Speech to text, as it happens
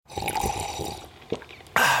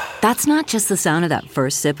That's not just the sound of that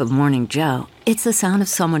first sip of Morning Joe. It's the sound of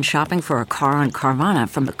someone shopping for a car on Carvana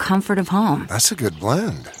from the comfort of home. That's a good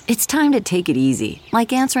blend. It's time to take it easy,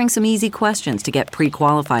 like answering some easy questions to get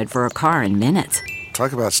pre-qualified for a car in minutes.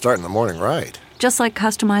 Talk about starting the morning right. Just like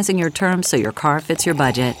customizing your terms so your car fits your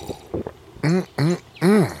budget.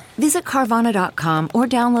 Visit Carvana.com or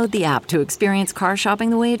download the app to experience car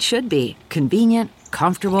shopping the way it should be. Convenient,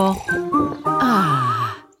 comfortable.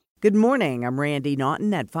 Good morning, I'm Randy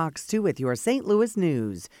Naughton at Fox 2 with your St. Louis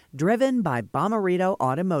news, driven by Bomarito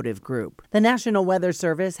Automotive Group. The National Weather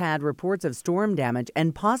Service had reports of storm damage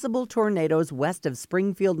and possible tornadoes west of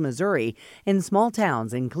Springfield, Missouri, in small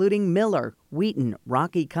towns including Miller, Wheaton,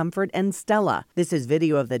 Rocky Comfort, and Stella. This is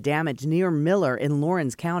video of the damage near Miller in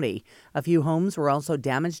Lawrence County. A few homes were also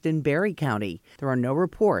damaged in Berry County. There are no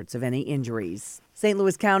reports of any injuries. St.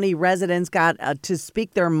 Louis County residents got to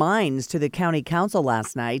speak their minds to the county council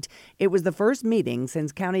last night. It was the first meeting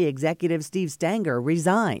since County Executive Steve Stanger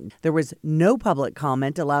resigned. There was no public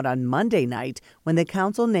comment allowed on Monday night when the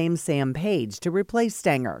council named Sam Page to replace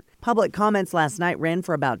Stanger. Public comments last night ran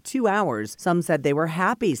for about 2 hours. Some said they were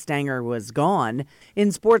happy Stanger was gone.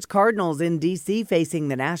 In sports, Cardinals in D.C. facing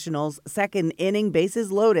the Nationals. Second inning,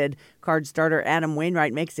 bases loaded. Card starter Adam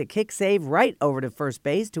Wainwright makes a kick save right over to first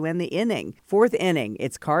base to end the inning. Fourth inning,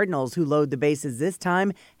 it's Cardinals who load the bases this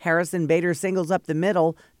time. Harrison Bader singles up the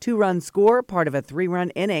middle. 2-run score, part of a 3-run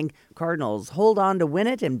inning. Cardinals hold on to win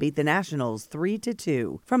it and beat the Nationals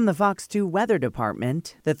 3-2. From the Fox 2 Weather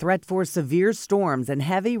Department, the threat for severe storms and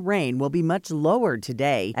heavy rain will be much lower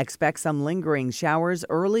today. Expect some lingering showers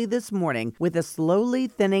early this morning with a slowly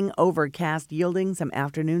thinning overcast yielding some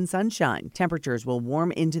afternoon sunshine. Temperatures will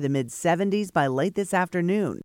warm into the mid-70s by late this afternoon.